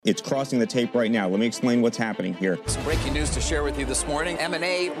It's crossing the tape right now. Let me explain what's happening here. Some breaking news to share with you this morning.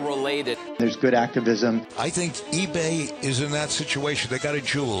 M&A related. There's good activism. I think eBay is in that situation. They got a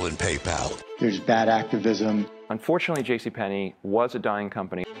jewel in PayPal. There's bad activism. Unfortunately, JCPenney was a dying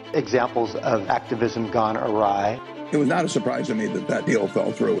company. Examples of activism gone awry. It was not a surprise to me that that deal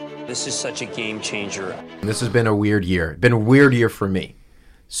fell through. This is such a game changer. This has been a weird year. Been a weird year for me.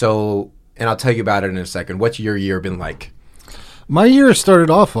 So, and I'll tell you about it in a second. What's your year been like? My year started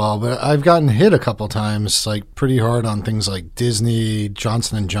off well, but I've gotten hit a couple times, like pretty hard on things like Disney,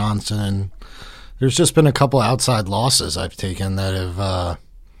 Johnson & Johnson. There's just been a couple outside losses I've taken that have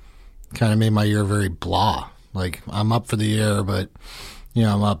kind of made my year very blah. Like, I'm up for the year, but, you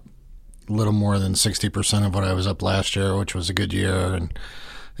know, I'm up a little more than 60% of what I was up last year, which was a good year, and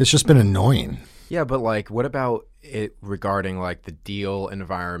it's just been annoying. Yeah, but, like, what about it regarding, like, the deal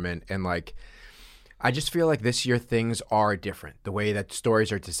environment and, like, I just feel like this year things are different. The way that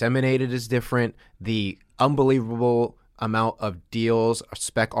stories are disseminated is different. The unbelievable amount of deals,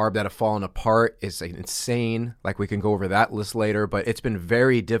 spec arb that have fallen apart is insane. Like, we can go over that list later, but it's been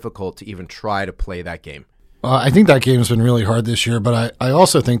very difficult to even try to play that game. I think that game's been really hard this year, but I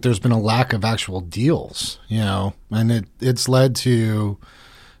also think there's been a lack of actual deals, you know, and it's led to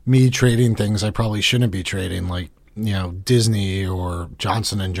me trading things I probably shouldn't be trading, like, you know, Disney or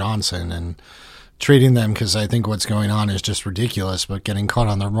Johnson & Johnson, and trading them because I think what's going on is just ridiculous, but getting caught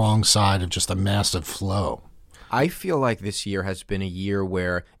on the wrong side of just a massive flow. I feel like this year has been a year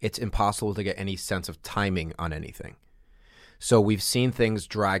where it's impossible to get any sense of timing on anything. So we've seen things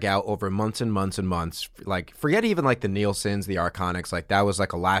drag out over months and months and months. Like, forget even like the Nielsen's, the Arconics, like that was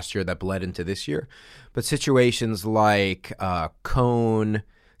like a last year that bled into this year. But situations like Cone,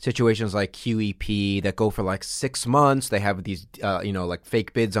 situations like QEP that go for like 6 months. They have these, like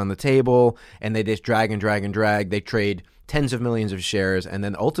fake bids on the table, and they just drag and drag and drag. They trade tens of millions of shares and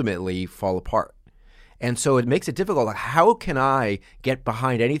then ultimately fall apart. And so it makes it difficult. Like, how can I get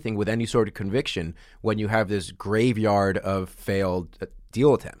behind anything with any sort of conviction when you have this graveyard of failed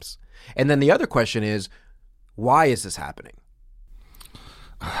deal attempts? And then the other question is, why is this happening?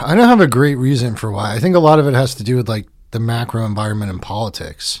 I don't have a great reason for why. I think a lot of it has to do with like the macro environment in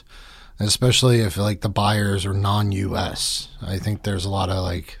politics, especially if like the buyers are non-U.S. I think there's a lot of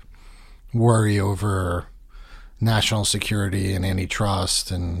like worry over national security and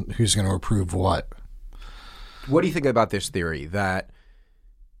antitrust and who's going to approve what. What do you think about this theory that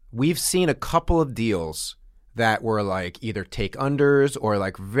we've seen a couple of deals that were like either take unders or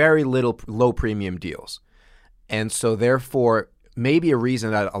like very little low premium deals? And so therefore, maybe a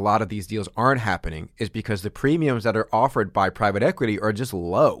reason that a lot of these deals aren't happening is because the premiums that are offered by private equity are just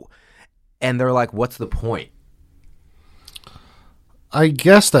low. And they're like, what's the point? I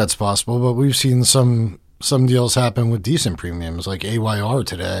guess that's possible, but we've seen some deals happen with decent premiums, like AYR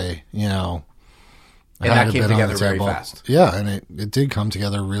today, you know. And that came together very fast. Yeah, and it did come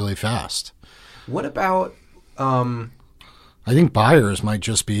together really fast. What about... I think buyers might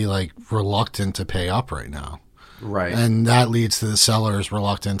just be like reluctant to pay up right now. Right. And that leads to the sellers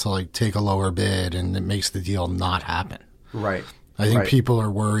reluctant to like take a lower bid, and it makes the deal not happen. Right. I think people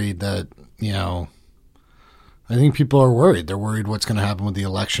are worried that, you know, They're worried what's going to happen with the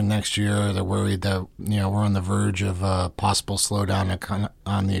election next year. They're worried that, you know, we're on the verge of a possible slowdown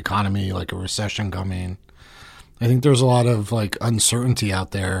on the economy, like a recession coming. I think there's a lot of like uncertainty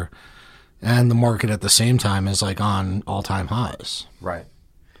out there, and the market at the same time is like on all-time highs. Right.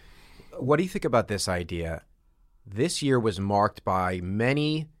 What do you think about this idea? This year was marked by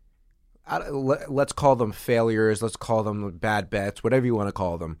many, let's call them failures, let's call them bad bets, whatever you want to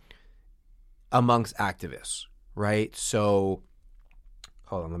call them, amongst activists, right? So,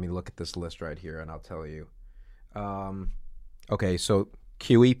 hold on, let me look at this list right here and I'll tell you. Okay, so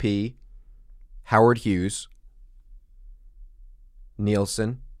QEP, Howard Hughes,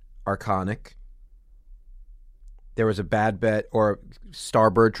 Nielsen, Arconic. There was a bad bet, or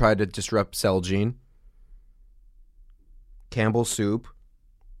Starboard tried to disrupt Celgene. Campbell Soup,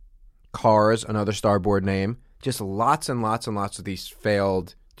 Cars, another Starboard name. Just lots and lots and lots of these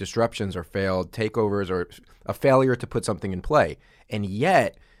failed disruptions or failed takeovers or a failure to put something in play. And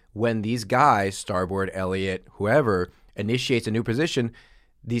yet, when these guys, Starboard, Elliott, whoever, initiates a new position,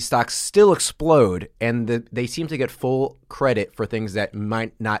 these stocks still explode, and they seem to get full credit for things that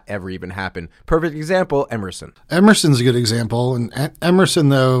might not ever even happen. Perfect example, Emerson. Emerson's a good example. And Emerson,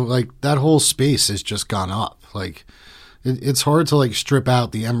 though, like that whole space has just gone up. Like it's hard to like strip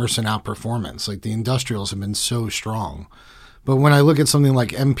out the Emerson outperformance. Like the industrials have been so strong. But when I look at something like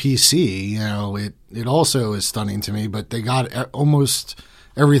MPC, you know, it also is stunning to me, but they got almost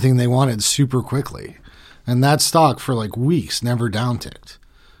everything they wanted super quickly. And that stock for like weeks never downticked.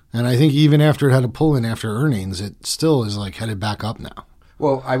 And I think even after it had a pull-in after earnings, it still is like headed back up now.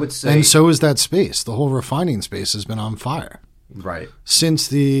 Well, I would say... And so is that space. The whole refining space has been on fire. Right. Since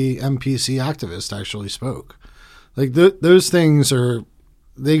the MPC activist actually spoke. Like those things are...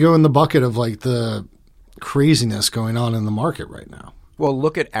 They go in the bucket of like the craziness going on in the market right now. Well,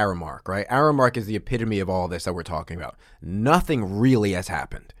 look at Aramark, right? Aramark is the epitome of all this that we're talking about. Nothing really has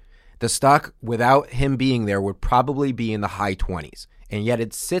happened. The stock, without him being there, would probably be in the high 20s. And yet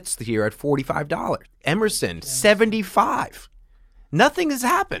it sits here at $45. Emerson, 75. Nothing has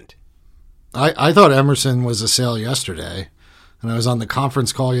happened. I thought Emerson was a sale yesterday. And I was on the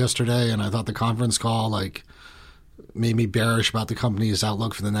conference call yesterday, and I thought the conference call like made me bearish about the company's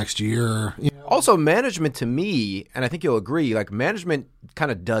outlook for the next year. You know? Also, management to me, and I think you'll agree, like management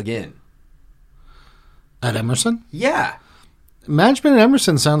kind of dug in. At Emerson? Yeah. Management at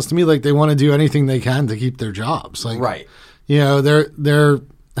Emerson sounds to me like they want to do anything they can to keep their jobs. Like, right. You know, they're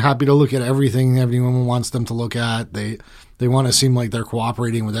happy to look at everything everyone wants them to look at. They want to seem like they're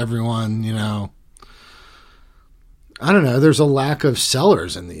cooperating with everyone, you know. I don't know. There's a lack of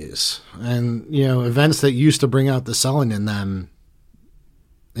sellers in these. And, you know, events that used to bring out the selling in them,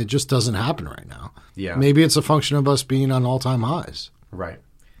 it just doesn't happen right now. Yeah. Maybe it's a function of us being on all-time highs. Right.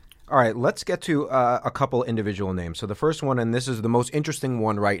 All right, let's get to a couple individual names. So the first one, and this is the most interesting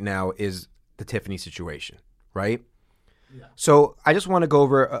one right now, is the Tiffany situation, right? Yeah. So I just want to go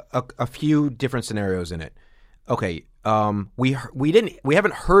over a few different scenarios in it. Okay, we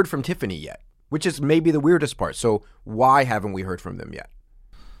haven't heard from Tiffany yet, which is maybe the weirdest part. So why haven't we heard from them yet?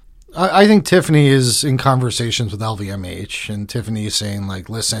 I think Tiffany is in conversations with LVMH, and Tiffany is saying, like,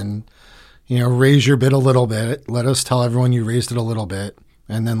 listen, you know, raise your bid a little bit. Let us tell everyone you raised it a little bit,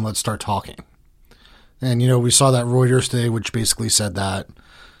 and then let's start talking. And, you know, we saw that Reuters today, which basically said that.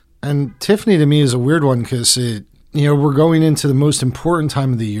 And Tiffany, to me, is a weird one because, you know, we're going into the most important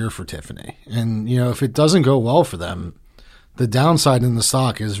time of the year for Tiffany. And, you know, if it doesn't go well for them, the downside in the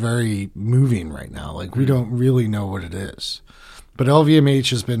stock is very moving right now. Like, we don't really know what it is. But LVMH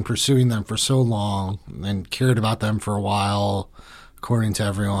has been pursuing them for so long and cared about them for a while, according to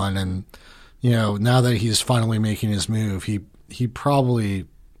everyone. And, you know, now that he's finally making his move, he probably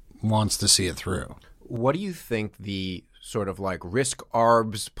wants to see it through. What do you think the sort of like risk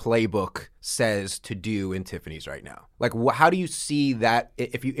arbs playbook says to do in Tiffany's right now? Like, how do you see that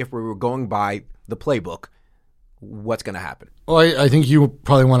if we were going by the playbook, what's going to happen? Well, I think you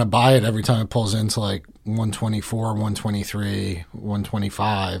probably want to buy it every time it pulls into like 124, 123,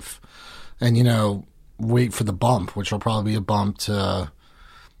 125, and, you know, wait for the bump, which will probably be a bump to,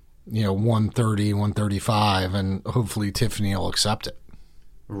 you know, 130, 135, and hopefully Tiffany will accept it.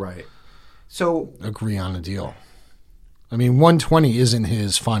 Right. So agree on a deal. I mean, 120 isn't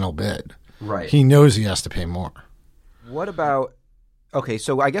his final bid. Right. He knows he has to pay more. What about... Okay,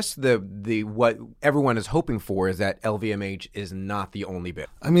 so I guess the what everyone is hoping for is that LVMH is not the only bidder.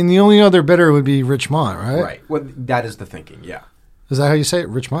 I mean, the only other bidder would be Richemont, right? Right. Well, that is the thinking, yeah. Is that how you say it,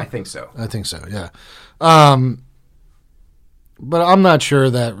 Richemont? I think so. I think so, yeah. But I'm not sure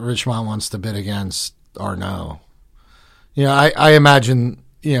that Richemont wants to bid against Arnault. You know, I imagine,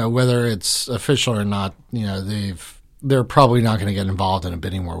 you know, whether it's official or not, you know, they're probably not going to get involved in a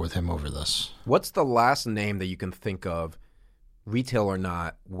bidding war with him over this. What's the last name that you can think of, retail or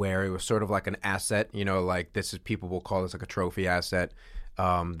not, where it was sort of like an asset, you know, like this is, people will call this like a trophy asset,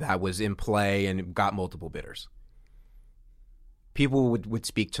 that was in play and got multiple bidders? People would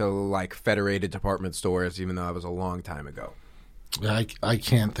speak to like Federated department stores, even though that was a long time ago. I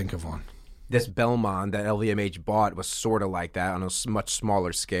can't think of one. This Belmont that LVMH bought was sort of like that on a much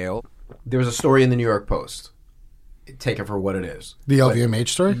smaller scale. There was a story in the New York Post. Take it for what it is. The LVMH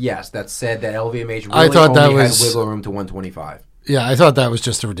story? Yes, that said that LVMH really I thought only that had wiggle room to 125. Yeah, I thought that was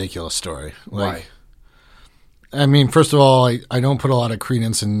just a ridiculous story. Like, right. I mean, first of all, I don't put a lot of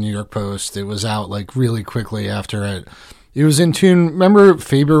credence in the New York Post. It was out like really quickly after it. It was in tune. Remember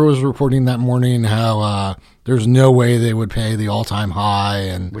Faber was reporting that morning how there's no way they would pay the all-time high,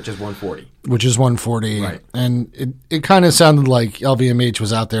 and which is 140. Which is 140. Right. And it kind of sounded like LVMH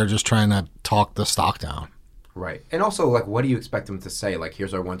was out there just trying to talk the stock down. Right. And also, like, what do you expect them to say? Like,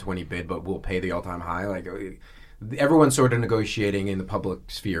 here's our 120 bid, but we'll pay the all-time high? Like, everyone's sort of negotiating in the public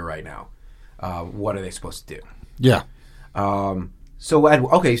sphere right now. What are they supposed to do? Yeah. So, Ed,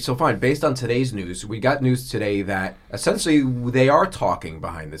 okay, so fine. Based on today's news, we got news today that essentially they are talking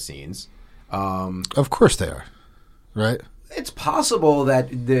behind the scenes. Of course they are, right? It's possible that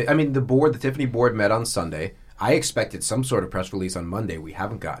the Tiffany board met on Sunday. I expected some sort of press release on Monday. We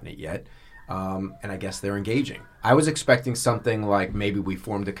haven't gotten it yet. And I guess they're engaging. I was expecting something like maybe we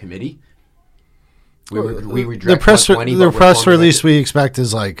formed a committee. We The reject press 120, the but we're press going release to- we expect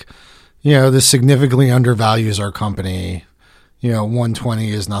is like, this significantly undervalues our company.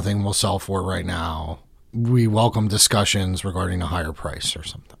 120 is nothing we'll sell for right now. We welcome discussions regarding a higher price or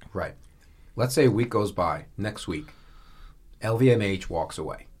something. Right. Let's say a week goes by. Next week, LVMH walks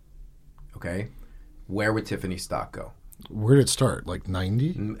away. Okay? Where would Tiffany stock go? Where did it start? Like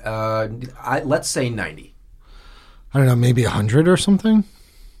 90? Let's say 90. I don't know, maybe 100 or something?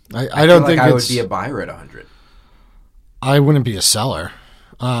 I I don't feel think like I it's... would be a buyer at 100. I wouldn't be a seller.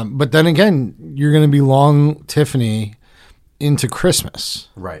 But then again, you're going to be long Tiffany into Christmas.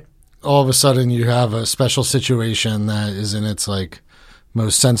 Right. All of a sudden you have a special situation that is in its like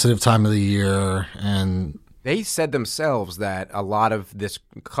most sensitive time of the year, and They said themselves that a lot of this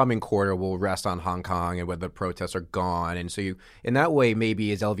coming quarter will rest on Hong Kong and whether the protests are gone. And so in that way,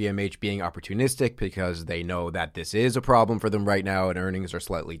 maybe is LVMH being opportunistic because they know that this is a problem for them right now and earnings are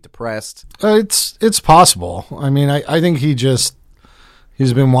slightly depressed? it's possible. I mean, I think he's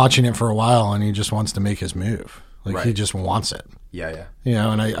been watching it for a while and he just wants to make his move. Like Right. he just wants it. Yeah.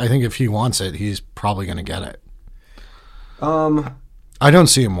 And I think if he wants it, he's probably going to get it. I I don't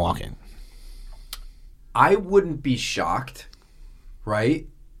see him walking. wouldn't be shocked, right?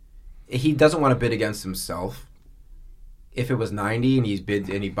 He doesn't want to bid against himself. If it was 90 and he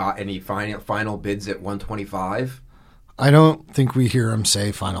final bids at 125. I don't think we hear him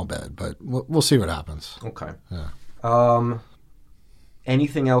say final bid, but we'll see what happens. Okay. Yeah.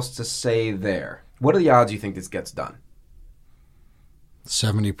 Anything else to say there? What are the odds you think this gets done?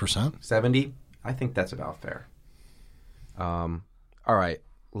 70%. 70? I think that's about fair. All right.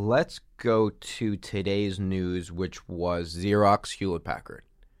 Let's go to today's news, which was Xerox Hewlett-Packard.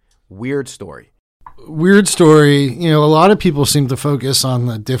 Weird story. Weird story. A lot of people seem to focus on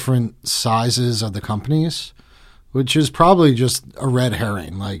the different sizes of the companies, which is probably just a red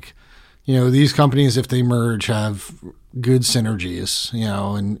herring. Like, these companies, if they merge, have good synergies,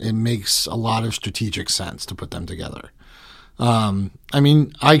 and it makes a lot of strategic sense to put them together. I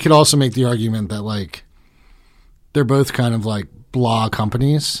mean, I could also make the argument that, like, they're both kind of like blah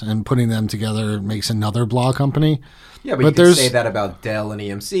companies, and putting them together makes another blah company. Yeah, but you can say that about Dell and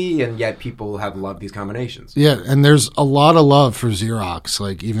EMC, and yet people have loved these combinations. Yeah, and there's a lot of love for Xerox,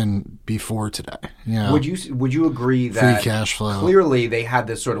 like even before today. Would you agree that free cash flow? Clearly they had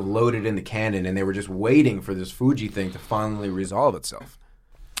this sort of loaded in the cannon, and they were just waiting for this Fuji thing to finally resolve itself?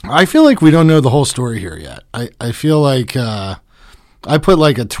 I feel like we don't know the whole story here yet. I feel like I put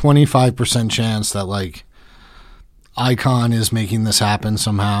like a 25% chance that like Icon is making this happen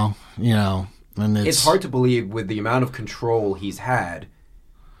somehow, and it's hard to believe with the amount of control he's had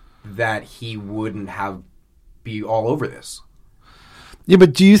that he wouldn't be all over this. Yeah,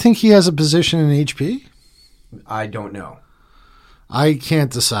 but do you think he has a position in HP? I don't know. I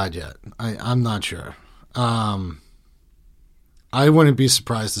can't decide yet. I'm not sure. I wouldn't be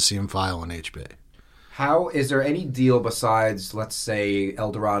surprised to see him file an HP. How is there any deal besides, let's say,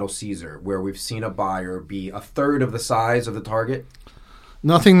 Eldorado Caesar, where we've seen a buyer be a third of the size of the target?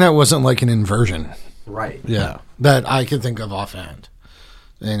 Nothing that wasn't like an inversion. Right. Yeah, that I could think of offhand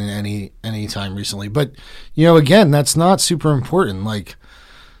in any time recently. But, again, that's not super important. Like,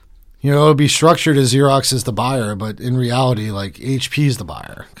 it'll be structured as Xerox is the buyer, but in reality, like, HP is the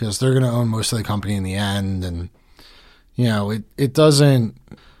buyer because they're going to own most of the company in the end. And, it doesn't...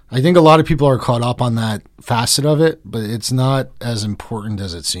 I think a lot of people are caught up on that facet of it, but it's not as important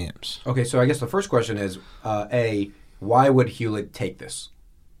as it seems. Okay, so I guess the first question is, why would Hewlett take this?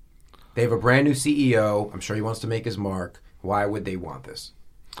 They have a brand new CEO. I'm sure he wants to make his mark. Why would they want this?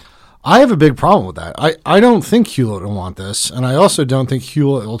 I have a big problem with that. I don't think Hewlett will want this, and I also don't think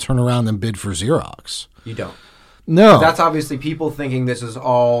Hewlett will turn around and bid for Xerox. You don't? No. That's obviously people thinking this is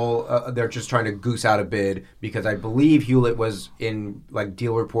all, they're just trying to goose out a bid, because I believe Hewlett was in like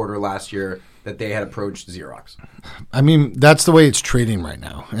Deal Reporter last year that they had approached Xerox. I mean, that's the way it's trading right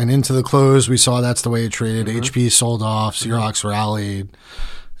now. And into the close, we saw that's the way it traded. HP sold off, Xerox rallied.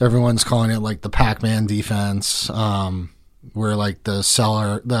 Everyone's calling it like the Pac-Man defense, where like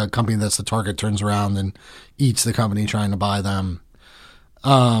the company that's the target turns around and eats the company trying to buy them.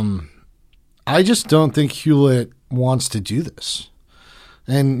 I just don't think Hewlett wants to do this.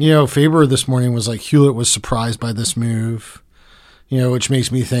 And, Faber this morning was like, Hewlett was surprised by this move, which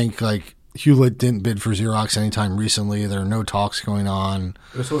makes me think like Hewlett didn't bid for Xerox anytime recently. There are no talks going on.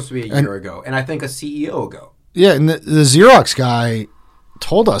 It was supposed to be a year ago, and I think a CEO ago. Yeah, and the Xerox guy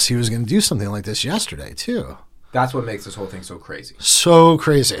told us he was going to do something like this yesterday, too. That's what makes this whole thing so crazy. So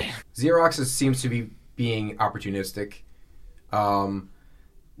crazy. Xerox seems to be being opportunistic.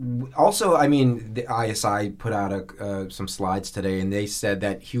 Also, I mean, the ISI put out some slides today, and they said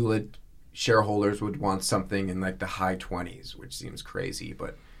that Hewlett shareholders would want something in like the high 20s, which seems crazy,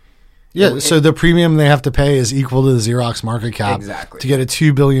 but Yeah, so the premium they have to pay is equal to the Xerox market cap to get a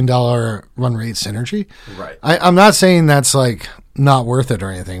 $2 billion run rate synergy. Right. I'm not saying that's like not worth it or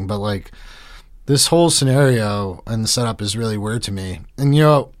anything, but like this whole scenario and the setup is really weird to me. And, you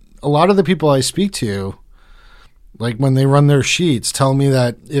know, a lot of the people I speak to, like when they run their sheets, tell me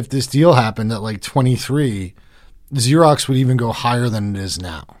that if this deal happened at like 23, Xerox would even go higher than it is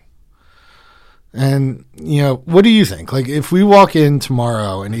now. And, you know, what do you think? Like, if we walk in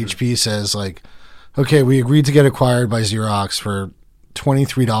tomorrow and HP says, like, okay, we agreed to get acquired by Xerox for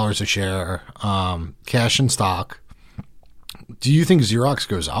 $23 a share, cash and stock, do you think Xerox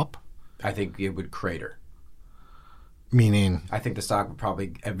goes up? I think it would crater. Meaning? I think the stock would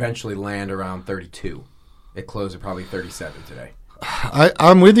probably eventually land around 32. It closed at probably 37 today.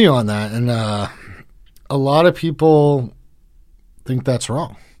 I'm with you on that. And a lot of people think that's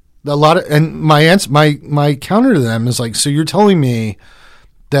wrong. My counter to them is like, so you're telling me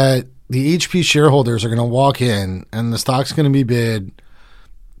that the HP shareholders are going to walk in and the stock's going to be bid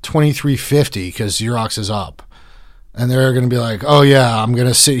 $23.50 because Xerox is up, and they're going to be like, oh yeah, I'm going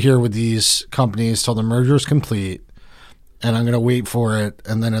to sit here with these companies till the merger is complete, and I'm going to wait for it,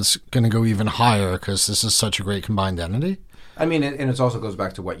 and then it's going to go even higher because this is such a great combined entity. I mean, and it also goes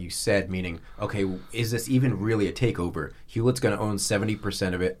back to what you said, meaning, okay, is this even really a takeover? Hewlett's going to own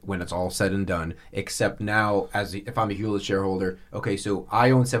 70% of it when it's all said and done, except now, if I'm a Hewlett shareholder, okay, so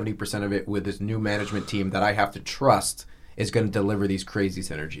I own 70% of it with this new management team that I have to trust is going to deliver these crazy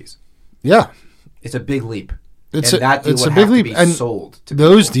synergies. Yeah. It's a big leap. It's and that deal it's would a big have leap. To be and sold to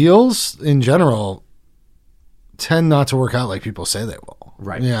those people. deals, in general, tend not to work out like people say they will.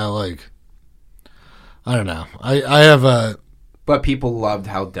 Right. Yeah, like, I don't know. I have a... But people loved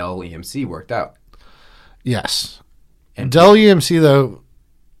how Dell EMC worked out. Yes. And Dell EMC,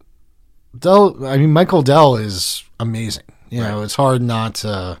 though, Michael Dell is amazing. You know, it's hard not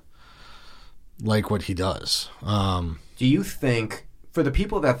to like what he does. Do you think, for the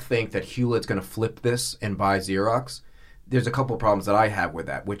people that think that Hewlett's going to flip this and buy Xerox, there's a couple of problems that I have with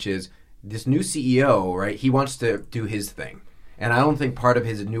that, which is this new CEO, right, he wants to do his thing. And I don't think part of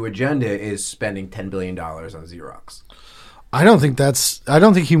his new agenda is spending $10 billion on Xerox. I don't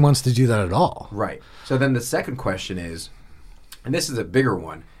think he wants to do that at all. Right. So then the second question is, and this is a bigger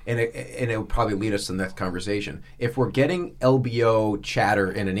one, and it will probably lead us to the next conversation. If we're getting LBO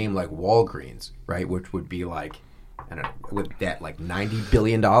chatter in a name like Walgreens, right, which would be like, I don't know, with debt like $90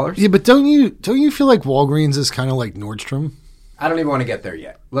 billion? Yeah, but don't you feel like Walgreens is kind of like Nordstrom? I don't even want to get there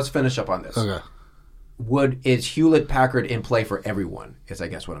yet. Let's finish up on this. Okay. Is Hewlett-Packard in play for everyone, is I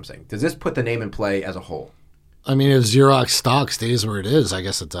guess what I'm saying. Does this put the name in play as a whole? I mean, if Xerox stock stays where it is, I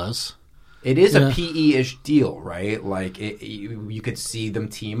guess it does. It is a PE-ish deal, right? Like, you could see them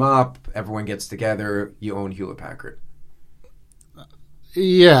team up, everyone gets together, you own Hewlett-Packard.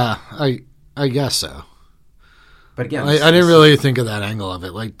 Yeah, I guess so. But again... I didn't really think of that angle of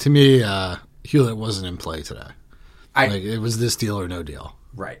it. Like, to me, Hewlett wasn't in play today. It was this deal or no deal.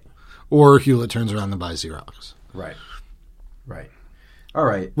 Right. Or Hewlett turns around and buys Xerox. Right. All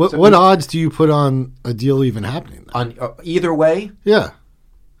right. What odds do you put on a deal even happening then? On either way? Yeah.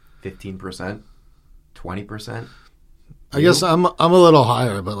 15%? 20%? I guess I'm a little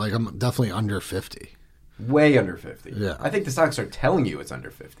higher, but like I'm definitely under 50. Way under 50. Yeah. I think the stocks are telling you it's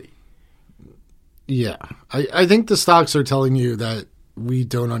under 50. Yeah. I think the stocks are telling you that we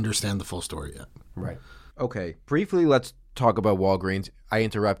don't understand the full story yet. Right. Okay. Briefly, let's talk about Walgreens. I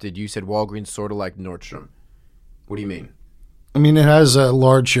interrupted. You said Walgreens sort of like Nordstrom. What do you mean? I mean, it has a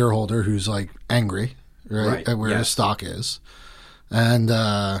large shareholder who's like angry, right? At where the stock is. And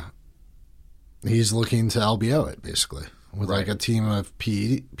he's looking to LBO it basically with like a team of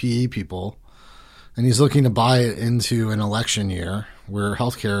PE people. And he's looking to buy it into an election year where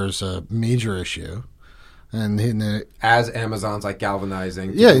healthcare is a major issue. And as Amazon's like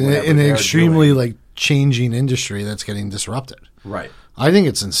galvanizing. Yeah, in an extremely like changing industry that's getting disrupted. Right. I think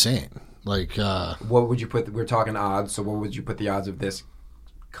it's insane. Like, what would you put? We're talking odds. So, what would you put the odds of this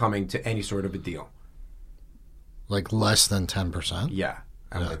coming to any sort of a deal? Like less than 10%. Yeah,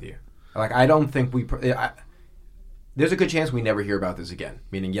 I'm with you. Like, I don't think there's a good chance we never hear about this again.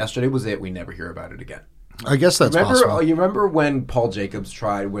 Meaning, yesterday was it. We never hear about it again. I guess that's possible. You remember when Paul Jacobs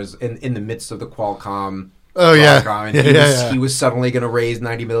was in the midst of the Qualcomm? Oh Qualcomm, yeah. And he was suddenly going to raise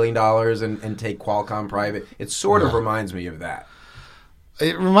 $90 million and take Qualcomm private. It sort of reminds me of that.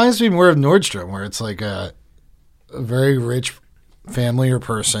 It reminds me more of Nordstrom, where it's like a very rich family or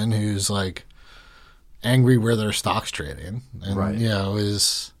person who's like angry where their stock's trading, and you know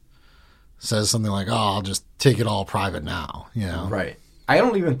says something like, "Oh, I'll just take it all private now." You know, right? I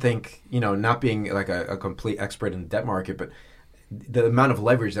don't even think, not being like a complete expert in the debt market, but the amount of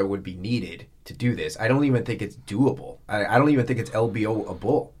leverage that would be needed to do this, I don't even think it's doable. I don't even think it's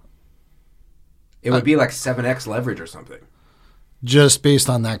LBO-able. It would be like 7x leverage or something. Just based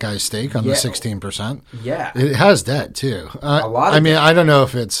on that guy's stake on the 16%? Yeah. It has debt, too. A lot of debt. I don't know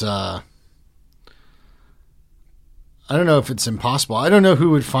if it's... I don't know if it's impossible. I don't know who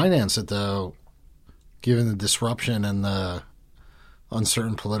would finance it, though, given the disruption and the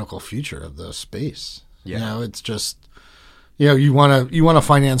uncertain political future of the space. Yeah. It's just... you want to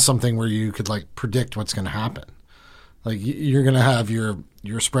finance something where you could like predict what's going to happen. Like you're going to have your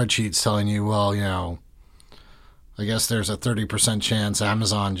spreadsheets telling you, well, I guess there's a 30% chance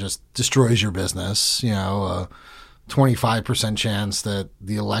Amazon just destroys your business. A 25% chance that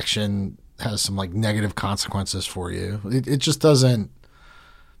the election has some like negative consequences for you. It just doesn't.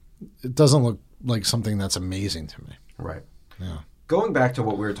 It doesn't look like something that's amazing to me. Right. Yeah. Going back to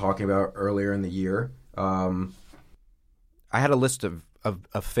what we were talking about earlier in the year. I had a list of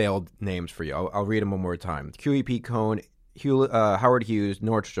failed names for you. I'll read them one more time. QEP, Cone, Howard Hughes,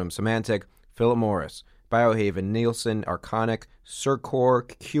 Nordstrom, Symantec, Philip Morris, Biohaven, Nielsen, Arconic,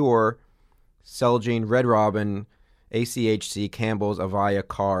 Circor, Cure, Celgene, Red Robin, ACHC, Campbell's, Avaya,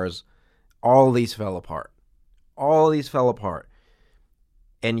 Cars. All these fell apart.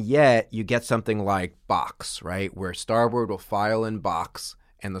 And yet you get something like Box, right? Where Starboard will file in Box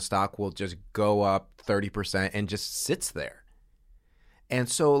and the stock will just go up 30% and just sits there. And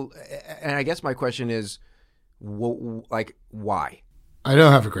so, and I guess my question is, why? I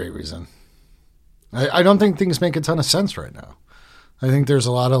don't have a great reason. I don't think things make a ton of sense right now. I think there's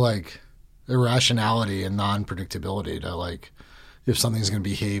a lot of like irrationality and non-predictability to like if something's going to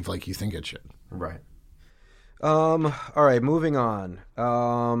behave like you think it should. Right. All right, moving on.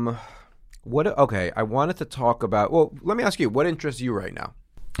 Okay, I wanted to talk about, well, let me ask you, what interests you right now?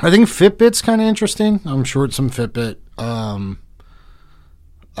 I think Fitbit's kind of interesting. I'm short some Fitbit.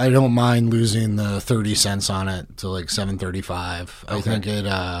 I don't mind losing the 30 cents on it to like $7.35. Okay. I think it...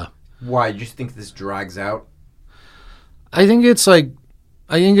 Why? You just think this drags out? I think it's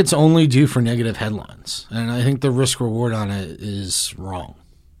only due for negative headlines. And I think the risk reward on it is wrong.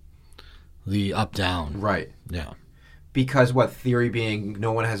 The up-down. Right. Yeah. Because what, theory being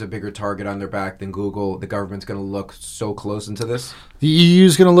no one has a bigger target on their back than Google, the government's going to look so close into this? The EU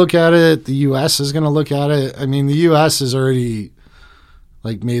is going to look at it. The U.S. is going to look at it. I mean, the U.S. has already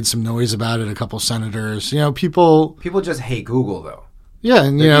like made some noise about it. A couple senators, people just hate Google though. Yeah,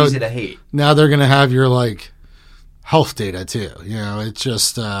 and they're easy to hate. Now they're going to have your like health data too. It's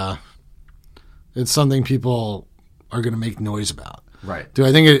just it's something people are going to make noise about. Right. Do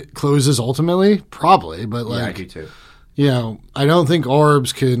I think it closes ultimately? Probably, but like I do too. I don't think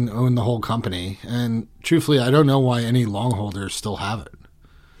Orbs can own the whole company, and truthfully, I don't know why any long holders still have it.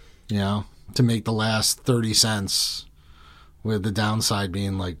 To make the last 30 cents. With the downside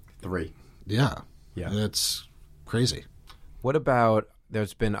being like 3. Yeah. Yeah. It's crazy. What about,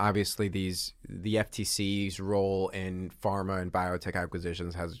 there's been obviously the FTC's role in pharma and biotech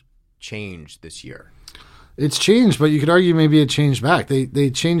acquisitions has changed this year. It's changed, but you could argue maybe it changed back. They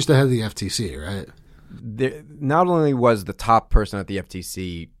changed the head of the FTC, right? Not only was the top person at the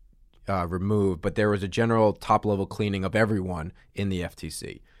FTC removed, but there was a general top-level cleaning of everyone in the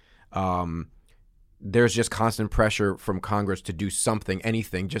FTC. There's just constant pressure from Congress to do something,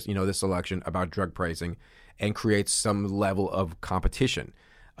 anything, just, this election about drug pricing and create some level of competition.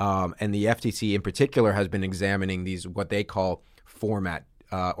 And the FTC in particular has been examining these, what they call format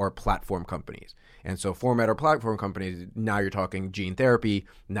or platform companies. And so format or platform companies, now you're talking gene therapy,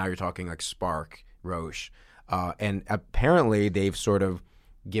 now you're talking like Spark, Roche. And apparently they've sort of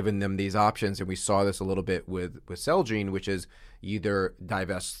given them these options, and we saw this a little bit with Celgene, which is either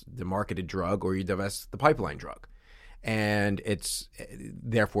divest the marketed drug or you divest the pipeline drug. And it's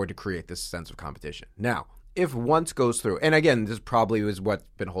therefore to create this sense of competition. Now, if once goes through, and again, this probably is what's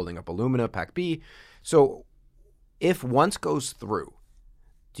been holding up Illumina, PacB. So if once goes through,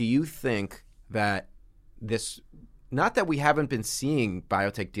 do you think that this, not that we haven't been seeing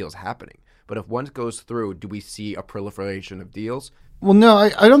biotech deals happening, but if once goes through, do we see a proliferation of deals? Well, no,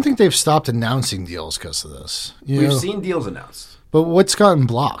 I don't think they've stopped announcing deals because of this. We've seen deals announced. But what's gotten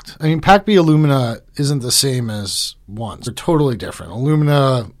blocked? I mean, PacB Illumina isn't the same as Once. They're totally different.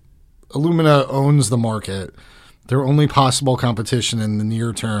 Illumina owns the market. Their only possible competition in the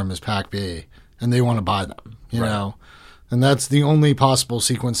near term is PacB, and they want to buy them, you know? And that's the only possible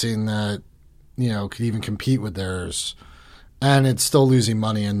sequencing that, could even compete with theirs. And it's still losing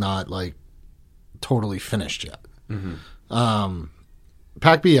money and not, like, totally finished yet. Mm-hmm.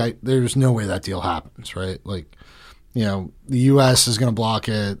 PacB, there's no way that deal happens, right? Like, the U.S. is going to block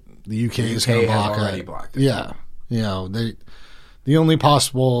it. The UK is going to block it. Blocked it. Yeah. The only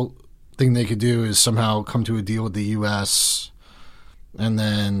possible thing they could do is somehow come to a deal with the U.S. and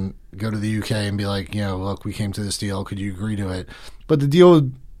then go to the UK and be like, look, we came to this deal. Could you agree to it? But the deal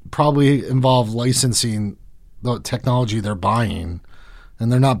would probably involve licensing the technology they're buying,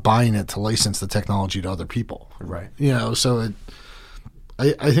 and they're not buying it to license the technology to other people. Right. So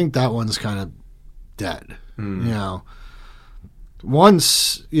I think that one's kind of dead.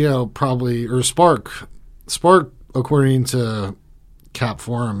 Once, probably, or Spark, according to Cap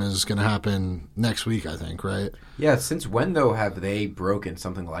Forum, is going to happen next week, I think, right? Yeah, since when, though, have they broken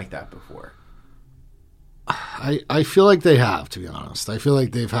something like that before? I feel like they have, to be honest. I feel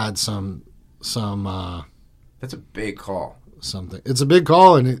like they've had some That's a big call. Something. It's a big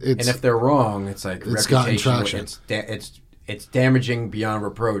call, and it's... And if they're wrong, it's like it's gotten traction. It's damaging beyond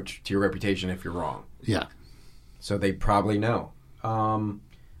reproach to your reputation if you're wrong. Yeah. So they probably know. All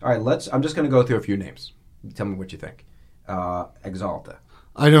right, I'm just going to go through a few names. Tell me what you think. Exalta.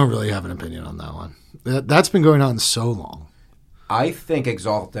 I don't really have an opinion on that one. That's been going on so long. I think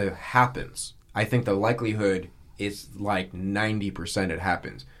Exalta happens. I think the likelihood is like 90% it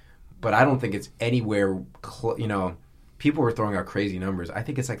happens. But I don't think it's anywhere, people were throwing out crazy numbers. I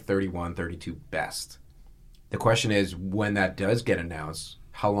think it's like 31, 32 best. The question is, when that does get announced,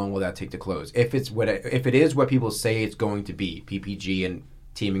 how long will that take to close? If it is what people say it's going to be, PPG and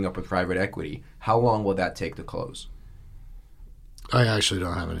teaming up with private equity, how long will that take to close? I actually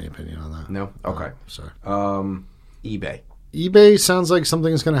don't have any opinion on that. No? Okay. Sorry. eBay. eBay sounds like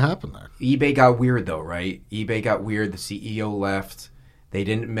something's going to happen there. eBay got weird, though, right? eBay got weird. The CEO left. They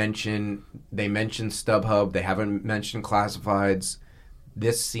mentioned StubHub. They haven't mentioned classifieds.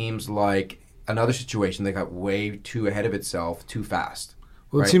 This seems like another situation that got way too ahead of itself too fast.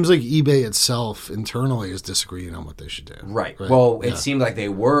 Well, right? It seems like eBay itself internally is disagreeing on what they should do. Right. Well, it seemed like they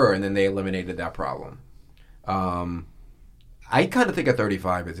were, and then they eliminated that problem. I kind of think a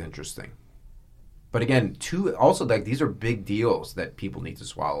 35 is interesting. But again, these are big deals that people need to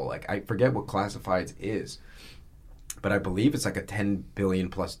swallow. Like, I forget what classifieds is, but I believe it's like a 10 billion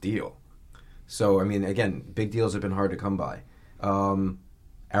plus deal. So, I mean, again, big deals have been hard to come by.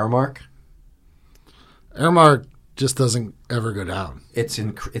 Aramark? Aramark just doesn't ever go down. It's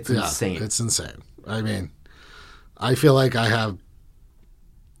insane. It's insane. I mean, I feel like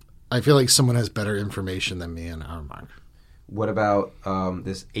someone has better information than me in Aramark. What about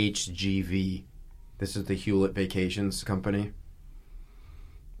this HGV? This is the Hewlett Vacations company.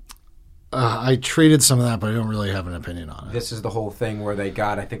 I traded some of that, but I don't really have an opinion on it. This is the whole thing where they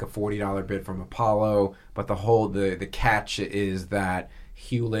got, I think, a $40 bid from Apollo, but the catch is that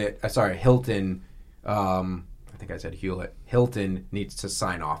Hilton, I think I said Hewlett, Hilton needs to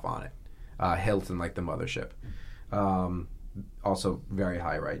sign off on it. Hilton, like the mothership. Also very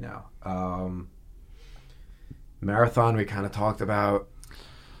high right now. Marathon, we kind of talked about.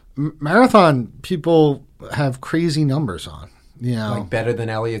 Marathon, people have crazy numbers on. Like better than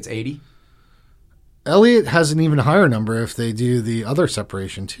Elliott's 80? Elliott has an even higher number if they do the other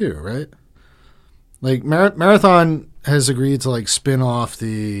separation too, right? Like Marathon has agreed to like spin off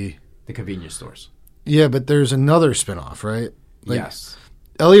the convenience stores. Yeah, but there's another spin-off, right? Like, yes.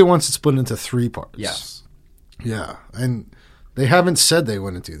 Elliott wants it split into 3 parts. Yes. Yeah, and they haven't said they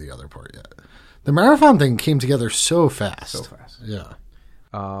want to do the other part yet. The Marathon thing came together so fast. Yeah.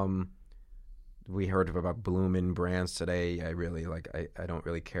 We heard about Bloomin' Brands today. I don't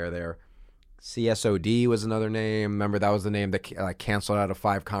really care there. CSOD was another name. Remember, that was the name that canceled out of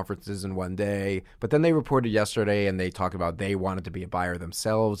 5 conferences in one day. But then they reported yesterday, and they talked about they wanted to be a buyer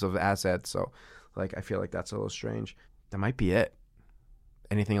themselves of assets. So, I feel like that's a little strange. That might be it.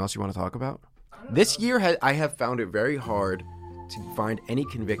 Anything else you want to talk about? This year, I have found it very hard to find any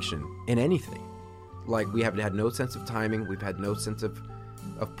conviction in anything. We have had no sense of timing. We've had no sense of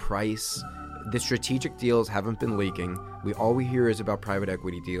price. The strategic deals haven't been leaking. All we hear is about private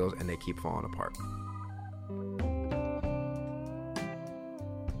equity deals, and they keep falling apart.